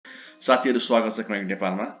साथीहरु स्वागत छ क्राइम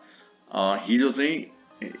नेपालमा। हिजो चाहिँ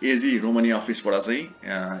एजी रोमानिया अफिसबाट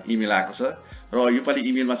चाहिँ इमेल आएको छ र योपालि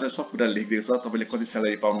इमेलमा चाहिँ सब कुरा लेखिदिएको छ। तपाईले कति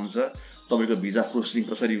स्यालेरी पाउनुहुन्छ, तपाईको भिजा प्रोसेसिङ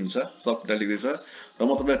कसरी हुन्छ, सब कुरा लेखिदिएको छ। र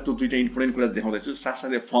म तपाईलाई त्यो दुईटा इम्पोर्टेन्ट कुरा देखाउँदै छु।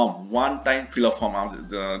 साथसाथै form one time feel up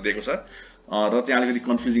form दिएको छ र त्यहाँ अलिकति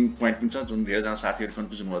कन्फ्युजिङ पोइन्ट पनि छ जुन धेरै जना साथीहरु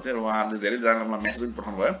कन्फ्युजन भएको थियो र उहाँहरुले धेरै जनालाई मलाई मेसेज पनि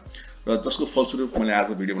पठाउनु भयो र जसको फलस्वरूप मैले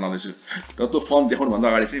आज भिडियो बनाउँदै छु। र त्यो फर्म देखाउनु भन्दा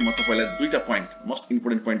अगाडि चाहिँ म तपाईलाई दुईटा पोइन्ट मोस्ट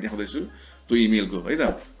इम्पोर्टेन्ट पोइन्ट देखाउँदै छु त्यो इमेलको, है त।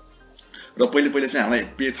 र पहिले चाहिँ हामीलाई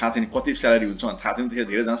पे थाहा थिएन, कति स्यालेरी हुन्छ भनेर थाहा थिएन। त्यही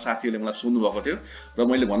धेरै जना साथीहरुले मलाई सोध्नु भएको थियो र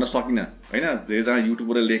मैले भन्न सकिनँ, हैन। धेरै जना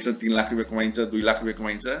युट्युबबाट लेख्छन् 3 लाख रुपैयाँ कमाइन्छ, 2 लाख रुपैयाँ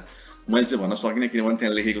कमाइन्छ। मैले चाहिँ भन्न सकिनँ किनभने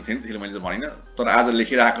त्यहाँ लेखेको थिएन, त्यसले मैले चाहिँ भनिनँ। तर आज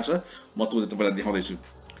लेखेर आएको छ, म तपाईलाई देखाउँदै छु।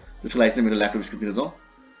 त्यसको लागि चाहिँ मेरो ल्यापटप स्क्रिनतिर जाउँ।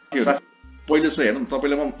 पहिलो चाहिँ हेर्नु,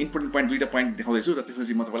 तपाईलाई म इम्पोर्टेन्ट पोइन्ट दुईटा पोइन्ट देखाउँदै छु र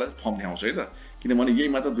त्यसपछि म तपाईलाई फर्म देखाउँछु, है त। किनभने यही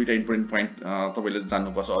मात्र दुईटा इम्पोर्टेन्ट पोइन्ट तपाईले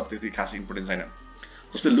जान्नुपर्छ, अरु त्यति खास इम्पोर्टेन्ट छैन।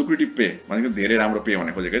 जस्तै लुक्रेटिभ पे भनेको धेरै राम्रो पे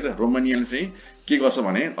भन्ने खोजेको, है त। रोमानियाले चाहिँ के गर्छ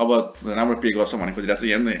भने अब राम्रो पे गर्छ भन्ने खोजिरहेको छ।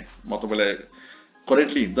 हेर्नु, म तपाईलाई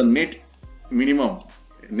currently the net minimum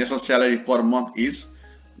national salary per month is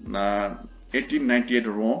 1898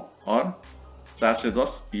 row or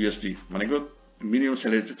 410 USD भनेको मिनिमम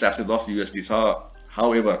स्यालेरी चाहिँ 410 USD छ।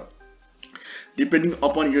 However depending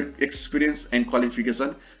upon your experience and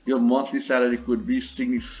qualification your monthly salary could be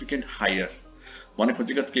significant higher भने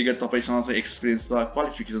खोजेको के गरे तपाईसँग चाहिँ एक्सपिरियन्स छ,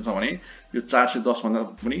 क्वालिफिकेसन छ भने यो 410 भन्दा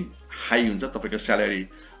पनि हाई हुन्छ तपाईको स्यालेरी।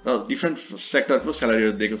 र डिफरेन्ट सेक्टरको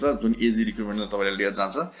स्यालेरीहरु दिएको छ जुन एजी रिक्रुटमेन्टले तपाईले लिएर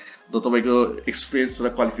जान्छ र तपाईको एक्सपिरियन्स र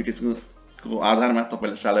क्वालिफिकेसनको आधारमा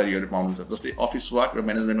तपाईले स्यालेरीहरु पाउनुहुन्छ। जस्तै अफिस वर्क र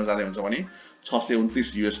म्यानेजमेन्टमा जाँदै हुन्छ भने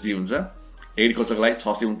 629 USD हुन्छ। एग्रिकल्चरको लागि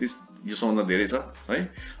 629 यो सबभन्दा धेरै छ, है।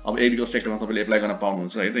 अब एग्रिकल्चर सेक्टरमा तपाईले एप्लाई गर्न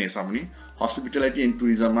पाउनुहुन्छ, है त। यसमा पनि हस्पिटालिटी एन्ड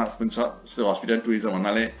टुरिज्ममा पनि छ। जस्तै हस्पिटल एन्ड टुरिज्म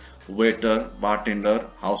भन्नाले वेटर, बारटेन्डर,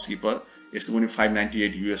 हाउसकिपर, यसको पनि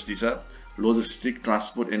 598 USD छ। लोजिस्टिक,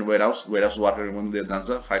 ट्रान्सपोर्ट एन्ड वेयरहाउस वर्करको पनि दिएर जान्छ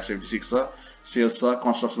 576 छ। सेल्स छ,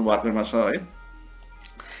 कन्स्ट्रक्सन वर्करमा छ, है।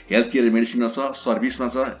 हेल्थ केयर मेडिसिनमा छ, सर्भिसमा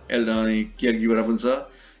छ, केयर गिभरमा पनि छ,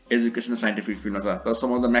 एजुकेसन साइन्टिफिक फिल्डमा छ। तर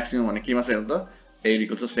सबभन्दा म्याक्सिमम भने केमा छ त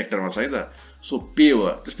एग्रिकल्चर सेक्टरमा छ, है त। सो पे हो।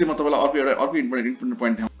 त्यस्तै म तपाईलाई अर्को इम्पोर्टेन्ट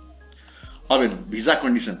पोइन्ट देखाउँछु। अब हेर्नु, भिजा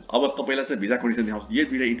कन्डिसन। अब तपाईलाई चाहिँ भिजा कन्डिसन देखाउँछु। यो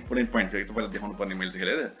दुईटा इम्पोर्टेन्ट पोइन्ट छ तपाईलाई देखाउनु पर्ने मैले देखेँ,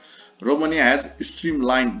 है त। Romania has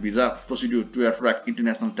streamline visa procedure to attract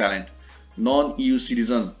international talent. Non-EU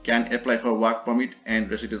citizen can apply for work permit and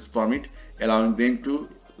residence permit, allowing them to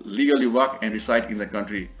legally work and reside in the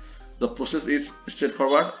country. The process is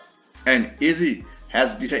straightforward, and AG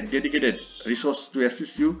has dedicated resources to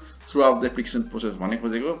assist you throughout the application process. भने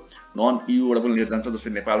खोजेको non-EU बाट पनि लिएर जान्छ,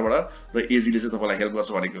 जस्तै नेपालबाट, र AG ले चाहिँ तपाईलाई हेल्प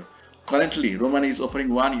गर्छ भनेको। Currently, Romania is offering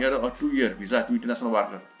 1 year or 2 year visa to international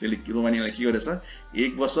worker. त्यसले रोमानियाले के गरेछ,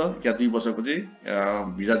 1 वर्ष या 2 वर्षको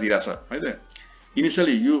चाहिँ भिजा दिइराछ, है त।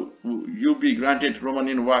 Initially, you be granted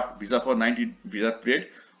Romanian work visa for 90 visa period,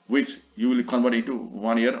 which you will convert into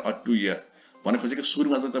 1 year or 2 year. भने खोजेको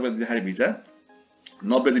सुरुमा त तपाईले देखाए भिजा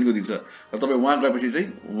 90 दिनको दिन्छ र तपाई वहाँ गएपछि चाहिँ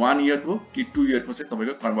 1 इयरको कि 2 इयरको चाहिँ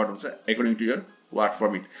तपाईको कन्भर्ट हुन्छ according to your work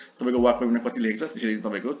permit. तपाईको वर्क परमिटमा कति लेखेको छ त्यसरी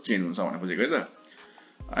तपाईको चेन्ज हुन्छ भने खोजेको, है त।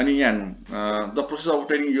 अनि यहाँ the process of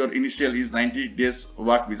obtaining your initial is 90 days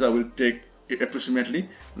work visa will take approximately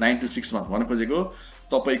 9 to 6 months भने खोजेको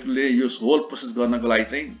तपाईले यो होल प्रोसेस गर्नको लागि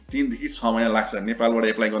चाहिँ 3 देखि 6 महिना लाग्छ। नेपालबाट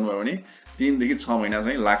एप्लाई गर्नुभयो भने 3 देखि 6 महिना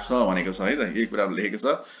चाहिँ लाग्छ भनेको छ, है त। यही कुरा लेखेको छ।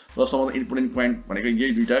 र सबभन्दा इम्पोर्टेन्ट पोइन्ट भनेको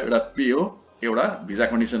यही दुईटा, एउटा पे हो, एउटा भिजा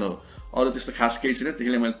कन्डिसन हो। अरु त्यस्तो खास केही छैन,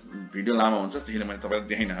 त्यसले मैले भिडियो लामो हुन्छ, त्यसले मैले तपाईलाई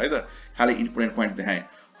देखाइन, है त। खाली इम्पोर्टेन्ट पोइन्ट देखाएँ।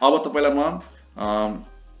 अब तपाईलाई म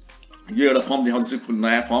यो एउटा फर्म देखाउँछु, फुल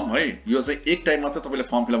नयाँ फर्म, है। यो चाहिँ एक टाइम मात्र तपाईले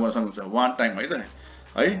फर्म फिल अप गर्न सक्नुहुन्छ, वान टाइम, है त,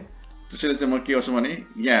 है। त्यसैले चाहिँ म के गर्छु भने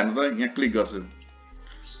यहाँ हेर्नु त, यहाँ क्लिक गर्छु।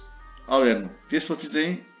 अब हेर्नु, त्यसपछि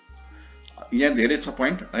चाहिँ यहाँ धेरै छ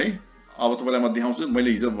पोइन्ट, है। अब तपाईलाई म देखाउँछु।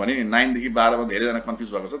 मैले हिजो भने 9 देखि 12 मा धेरै जना कन्फ्युज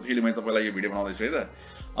भएको छ, त्यसैले मैले तपाईलाई यो भिडियो बनाउँदै छु, है त।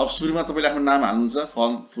 अब सुरुमा तपाईले आफ्नो नाम हाल्नुहुन्छ,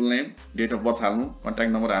 फुल नेम, डेट अफ बर्थ हाल्नु,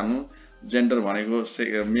 कन्ट्याक्ट नम्बर हाल्नु, जेन्डर भनेको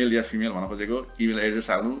मेल या फिमेल भन्न खोजेको, इमेल एड्रेस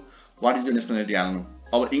हाल्नु, व्हाट इज योर नेशनलिटी हाल्नु।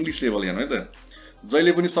 अब इंग्लिश लेभल हेर्नु, है त।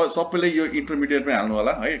 जहिले पनि सबैले यो इन्टरमिडिएटमै हाल्नु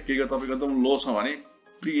होला, है। के तपाईको एकदम लो छ भने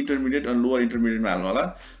प्री इन्टरमिडिएट अनि लोअर इन्टरमिडिएटमा हाल्नु होला।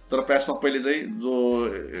 तर प्राय सबैले चाहिँ जो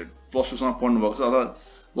 +2 सम्म पढ्नु भएको छ अथवा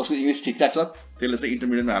जसको इंग्लिश ठिकठाक छ त्यसले चाहिँ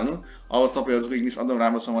इन्टरमिडिएटमा हाल्नु। अब तपाईहरुको इंग्लिश एकदम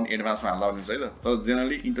राम्रो छ भने एडभान्समा हाल्दा हुन्छ, है त। तर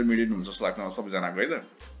जेनरली इन्टरमिडिएट हुन्छ जस्तो लाग्छ सबैजनाको, है त।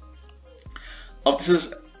 अब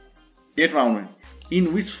त्यसपछि 8 मा आउनु। In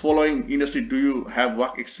which following industry do you have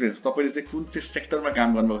work experience. तपाईले चाहिँ कुन चाहिँ सेक्टरमा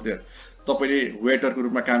काम गर्नुभएको थियो। तपाईले वेटरको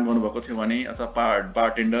रूपमा काम गर्नुभएको थियो भने, अथवा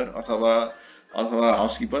बारटेन्डर अथवा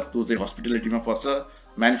हाउसकिपर, त्यो चाहिँ हस्पिटालिटीमा पर्छ।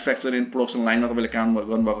 म्यानुफ्याक्चर एन्ड प्रोडक्सन लाइनमा तपाईले काम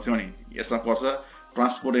गर्नुभएको थियो भने यसमा पर्छ।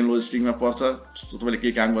 ट्रान्सपोर्ट एन्ड लोजिस्टिकमा पर्छ, तपाईँले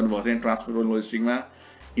के काम गर्नुभएको थियो ट्रान्सपोर्ट एन्ड लोजिस्टिकमा,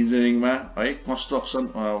 इन्जिनियरिङमा है, कन्स्ट्रक्सन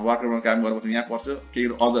वर्करमा काम गर्नुभएको थियो यहाँ पर्छ, केही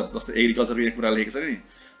अदर जस्तै एग्रिकल्चरको एक कुरा लेखेको छ नि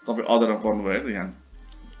तपाईँ अदरमा पर्नुभयो त यहाँ।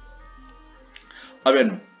 अब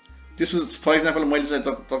हेर्नु त्यसपछि फर इक्जाम्पल मैले चाहिँ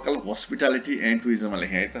तत्काल हस्पिटालिटी एन्ड टुरिज्ममा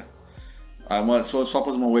लेखेँ है त, म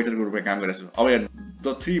सपोज म वेटरको रूपमा काम गरेको छु। अब हेर्नु the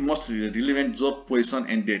 3 most relevant job position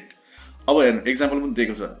and date. अब हेर्नु एक्जाम्पल पनि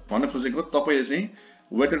दिएको छ, भन्न खोजेको तपाईँले चाहिँ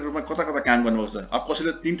वेटरको रूपमा कता कता काम गर्नुभएको छ। अब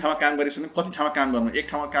कसैले 3 ठाउँमा काम गरेको छ भने कति ठाउँमा काम गर्नु, एक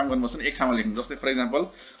ठाउँमा काम गर्नुभएको छ भने एक ठाउँमा लेख्नु। जस्तै फर इक्जाम्पल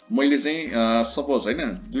मैले चाहिँ सपोज होइन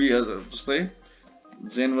जस्तै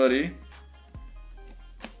जनवरी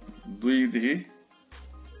 2 देखि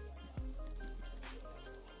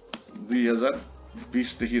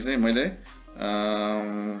 2020 देखि चाहिँ मैले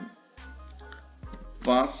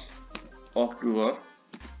 5 अक्टोबर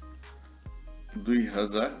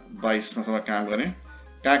 2022 मा काम गरेँ।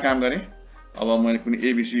 कहाँ काम गरेँ? अब मैले कुनै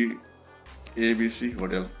एबीसी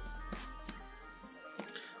होटल।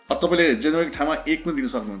 अब तपाईँले जनवरी ठाउँमा 1 पनि दिन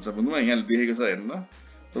सक्नुहुन्छ, बुझ्नुभयो? यहाँ लेखेको छ हेर्नु त,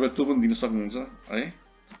 तपाईले त्यो पनि दिन सक्नुहुन्छ है,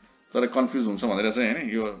 तर कन्फ्युज हुन्छ भनेर चाहिँ हैन,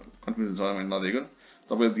 यो कन्फ्युज हुन्छ मैले नदिएको।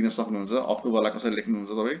 तपाईले दिन सक्नुहुन्छ। अक्टोबरलाई कसरी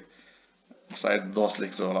लेख्नुहुन्छ तपाईँ? सायद 10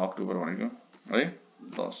 लेख्छ होला अक्टोबर भनेको है,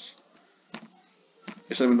 10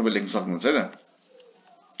 यसरी पनि तपाईले लेख्न सक्नुहुन्छ है त।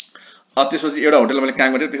 अब त्यसपछि एउटा होटलमा मैले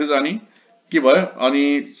काम गरेँ, त्यसपछि अनि के भयो? अनि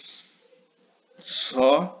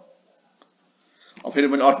अब फेरि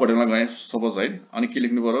मैले अर्को होटलमा गएँ सपोज है, अनि के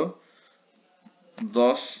लेख्नु पर्यो?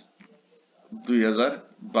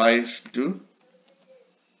 10/2022 टु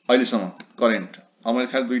अहिलेसम्म करेन्ट। अब मैले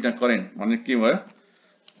खालि दुईटा करेन्ट भने के भयो?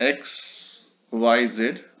 XYZ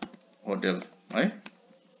होटल है,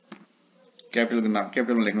 क्यापिटलको नाम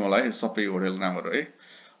क्यापिटलमा लेख्नु होला है सबै होटलको नामहरु है।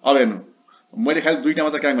 अब हेर्नु मैले खालि दुईटा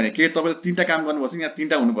मात्र काम गरेँ, के तपाईले तीनटा काम गर्नुपर्छ? यहाँ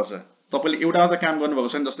तीनटा हुनुपर्छ। तपाईले एउटा मात्र काम गर्नुभएको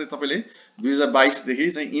छ नि, जस्तै तपाईले 2022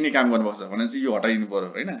 देखि चाहिँ यिनै काम गर्नुभएको छ भने चाहिँ यो हटाइदिनु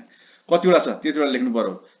पर्यो हैन। कतिवटा छ त्यतिवटा लेख्नु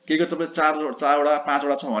पर्यो। के गरे तपाईले 4वटा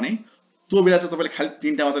 5वटा छ भने त्यो बेला चाहिँ तपाईले खालि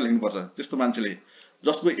तीनटा मात्र लेख्नुपर्छ। त्यस्तो मान्छेले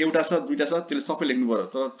जसको एउटा छ दुईटा छ त्यसले सबै लेख्नु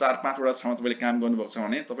पर्यो। तर 4-5वटा ठाउँमा तपाईले काम गर्नुभएको छ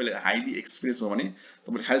भने, तपाईले हाइली एक्सपिरियन्स हो भने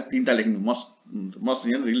तपाईले खालि तीनटा लेख्नु। Must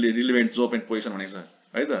relevant job and position भनेको छ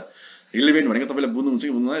है त। रिलेभेन्ट भनेको तपाईले बुझ्नुहुन्छ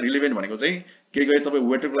कि बुझ्नुहुन्न? रिलेभेन्ट भनेको चाहिँ के गरे तपाईँ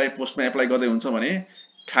वेटरको लागि पोस्टमा एप्लाई गर्दै हुन्छ भने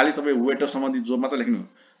खाली तपाईँ वेटर सम्बन्धी जोब मात्र लेख्नु।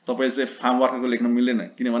 तपाईले चाहिँ फार्म वर्करको लेख्न मिल्दैन,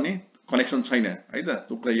 किनभने कनेक्सन छैन है त।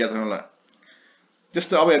 त्यो कुरा याद राख्नु होला।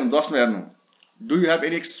 त्यस्तै अब हेर्नु 10 मा हेर्नु, do you have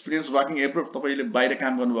any experience working abroad? तपाईले बाहिर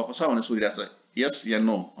काम गर्नुभएको छ भने सोधिरहेको छ, यस या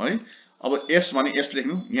नो है। अब यस भने यस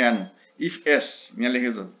लेख्नु। यहाँ हेर्नु इफ यस यहाँ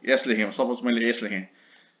लेखेको छ, यस लेखेँ सपोज मैले यस लेखेँ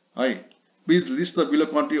है। Please list the below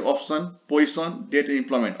country option position date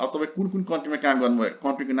employment. अब तपाईँ कुन कुन कन्ट्रीमा काम गर्नुभयो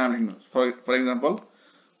कन्ट्रीको नाम लेख्नु। फर इक्जाम्पल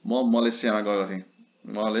म मलेसियामा गएको थिएँ,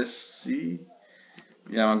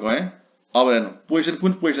 मलेसियामा गएँ। अब हेर्नु पोजिसन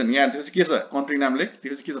कुन पोजिसन, यहाँ त्यसपछि के छ कन्ट्री नाम लेख,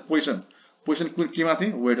 त्यसपछि के छ पोजिसन। पोजिसन कुन केमा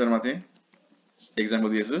थिएँ? वेटरमा थिएँ, एक्जाम्पल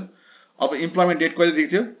दिएको छु। अब इम्प्लोइमेन्ट डेट कहिले दिएको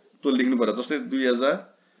थियो त्यो लेख्नु पर्यो। जस्तै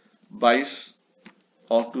 2022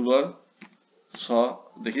 अक्टोबर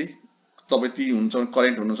 6 देखि तपाईँ ती हुन्छ भने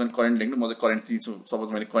करेन्ट हुनुहुन्छ भने करेन्ट लेख्नु। म चाहिँ करेन्ट ती छु,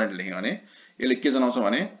 सपोज मैले करेन्ट लेखेँ भने यसले के जनाउँछ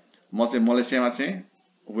भने म चाहिँ मलेसियामा चाहिँ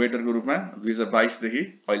वेटरको रूपमा 2022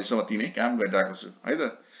 देखि अहिलेसम्म ती नै काम गरिरहेको छु है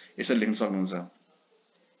त। यसरी लेख्न सक्नुहुन्छ।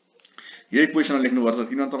 यही पोजिसनमा लेख्नुपर्छ,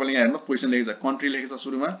 किनभने तपाईँले यहाँ हेर्नु पोजिसन लेखेको छ, कन्ट्री लेखेको छ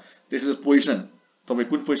सुरुमा, त्यसपछि पोजिसन तपाईँ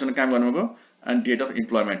कुन पोजिसनमा काम गर्नुभएको and date of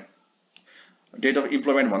employment. Date of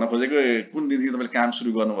employment भन्न खोजेको कुन दिनदेखि तपाईँले काम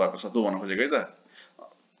सुरु गर्नुभएको छ त्यो भन्न खोजेको है त।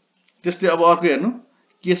 त्यस्तै अब अर्को हेर्नु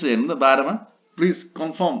के छ हेर्नु त 12 मा, please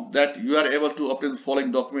confirm that you are able to obtain the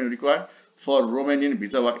following document required for Romanian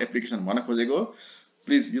visa work application भन्न खोजेको।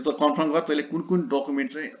 प्लिज यो त कन्फर्म गर तैँले कुन कुन डकुमेन्ट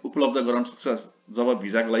चाहिँ उपलब्ध गराउन सक्छस् जब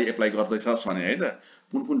भिजाको लागि एप्लाई गर्दैछस् भने है त।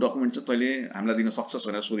 कुन कुन डकुमेन्ट चाहिँ तैँले हामीलाई दिन सक्छस्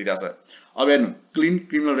भनेर सोधिरहेछ। अब हेर्नु क्लिन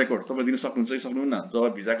क्रिमिनल रेकर्ड तपाईँ दिन सक्नुहुन्छ कि सक्नुहुन्न? जब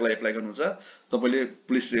भिजाको लागि एप्लाई गर्नुहुन्छ तपाईँले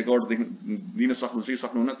पुलिस रेकर्ड दिन सक्नुहुन्छ कि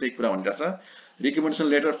सक्नुहुन्न त्यही कुरा भनिरहेछ। Recommendation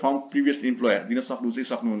letter from previous employer दिन सक्नुहुन्छ कि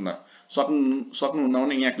सक्नुहुन्न? सक्नुहुन्न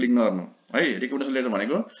भने यहाँ क्लिक नगर्नु है। रिकमेन्डेसन लेटर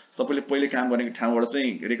भनेको तपाईँले पहिले काम गरेको ठाउँबाट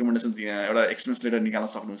चाहिँ रिकमेन्डेसन एउटा एक्सपिरियन्स लेटर निकाल्न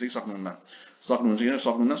सक्नुहुन्छ कि सक्नुहुन्न? सक्नुहुन्छ कि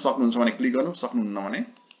सक्नुहुन्न? सक्नुहुन्छ भने क्लिक गर्नु, सक्नुहुन्न भने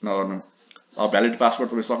नगर्नु। अब भ्यालिड पासपोर्ट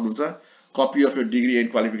तपाईँ सक्नुहुन्छ। कपी अफ यो डिग्री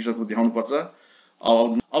एन्ड क्वालिफिकेसन देखाउनु पर्छ।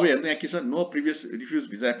 अब हेर्नु यहाँ के छ, no previous refuse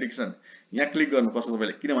visa application. यहाँ क्लिक गर्नुपर्छ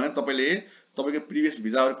तपाईँले, किनभने तपाईँले तपाईँको प्रिभियस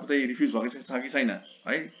भिजाहरू कतै रिफ्युज भएको छ कि छैन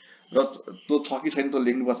है, र त्यो छ कि छैन त्यो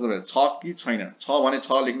लेख्नुपर्छ तपाईँले। छ कि छैन, छ भने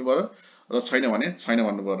छ लेख्नु पर्यो, र छैन भने छैन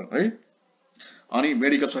भन्नु पर्यो है। अनि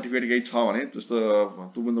मेडिकल सर्टिफिकेट केही छ भने त्यस्तो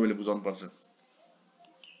त्यो पनि तपाईँले बुझाउनु पर्छ।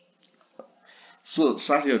 सो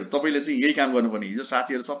साथीहरू तपाईँले चाहिँ यही काम गर्नुपर्ने। हिजो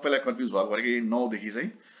साथीहरू सबैलाई कन्फ्युज भएको भनेको 9 देखि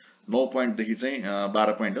चाहिँ 9 पोइन्टदेखि चाहिँ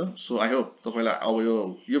 12 पोइन्ट हो सो आई होप तपाईँलाई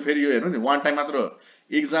अब यो फेरि यो हेर्नु नि वान टाइम मात्र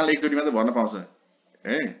एकजनाले एकचोटि मात्र भर्न पाउँछ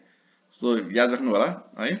है सो याद राख्नु होला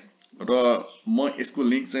है र म यसको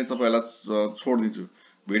लिङ्क चाहिँ तपाईँहरूलाई छोडिदिन्छु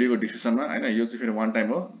भिडियोको डिस्क्रिप्सनमा हैन यो चाहिँ फेरि वान टाइम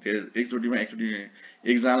हो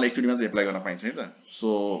एकजनाले एकचोटि मात्र एप्लाई गर्न पाइन्छ है त सो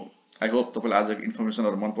आई होप तपाईँलाई आजको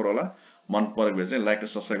इन्फर्मेसनहरू मन पर्यो होला मन परेको भए चाहिँ लाइक र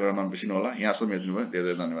सब्स्क्राइब गर्न नबिर्सिनु होला यहाँसम्म हेर्नु भयो धेरै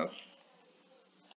धेरै धन्यवाद